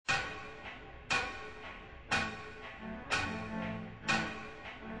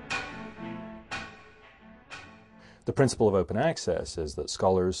The principle of open access is that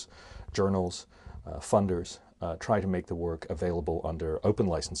scholars, journals, funders try to make the work available under open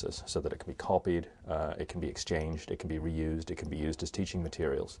licenses so that it can be copied, it can be exchanged, it can be reused, it can be used as teaching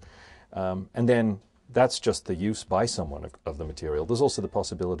materials. And then that's just the use by someone of the material. There's also the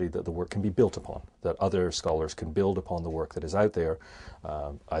possibility that the work can be built upon, that other scholars can build upon the work that is out there,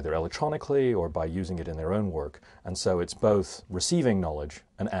 either electronically or by using it in their own work. And so it's both receiving knowledge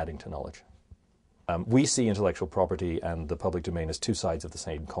and adding to knowledge. We see intellectual property and the public domain as two sides of the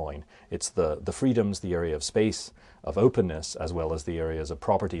same coin. It's the freedoms, the area of space, of openness, as well as the areas of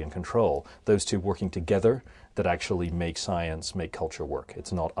property and control, those two working together that actually make science, make culture work.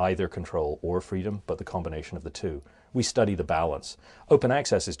 It's not either control or freedom, but the combination of the two. We study the balance. Open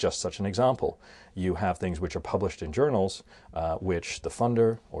access is just such an example. You have things which are published in journals, which the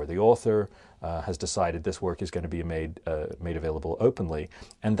funder or the author has decided this work is going to be made available openly,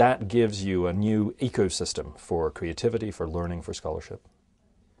 and that gives you a new ecosystem for creativity, for learning, for scholarship.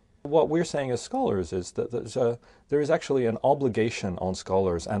 What we're saying as scholars is that there is actually an obligation on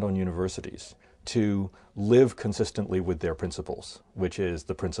scholars and on universities to live consistently with their principles, which is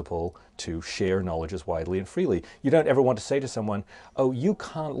the principle to share knowledge as widely and freely. You don't ever want to say to someone, oh, you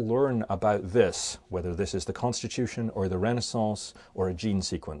can't learn about this, whether this is the Constitution or the Renaissance or a gene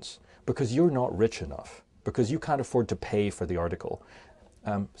sequence, because you're not rich enough, because you can't afford to pay for the article.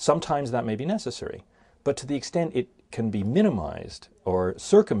 Sometimes that may be necessary, but to the extent it can be minimized or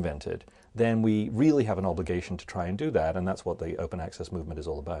circumvented, then we really have an obligation to try and do that, and that's what the open access movement is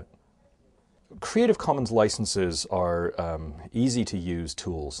all about. Creative Commons licenses are easy to use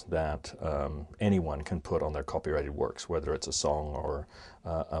tools that anyone can put on their copyrighted works, whether it's a song or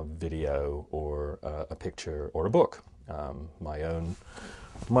a video or a picture or a book. My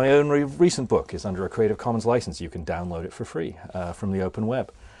own recent book is under a Creative Commons license. You can download it for free from the open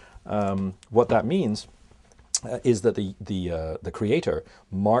web. What that means is that the creator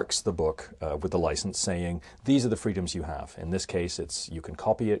marks the book with the license saying, these are the freedoms you have. In this case, it's you can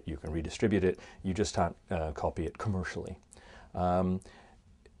copy it, you can redistribute it, you just can't copy it commercially.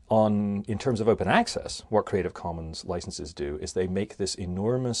 In terms of open access, what Creative Commons licenses do is they make this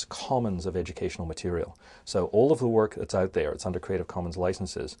enormous commons of educational material. So all of the work that's out there, it's under Creative Commons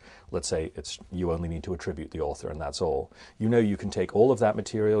licenses. Let's say you only need to attribute the author and that's all. You know you can take all of that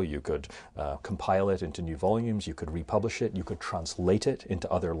material, you could compile it into new volumes, you could republish it, you could translate it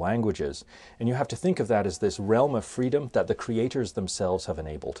into other languages. And you have to think of that as this realm of freedom that the creators themselves have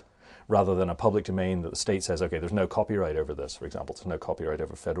enabled, rather than a public domain that the state says, okay, there's no copyright over this, for example. There's no copyright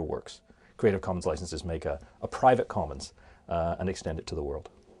over federal works. Creative Commons licenses make a private commons and extend it to the world.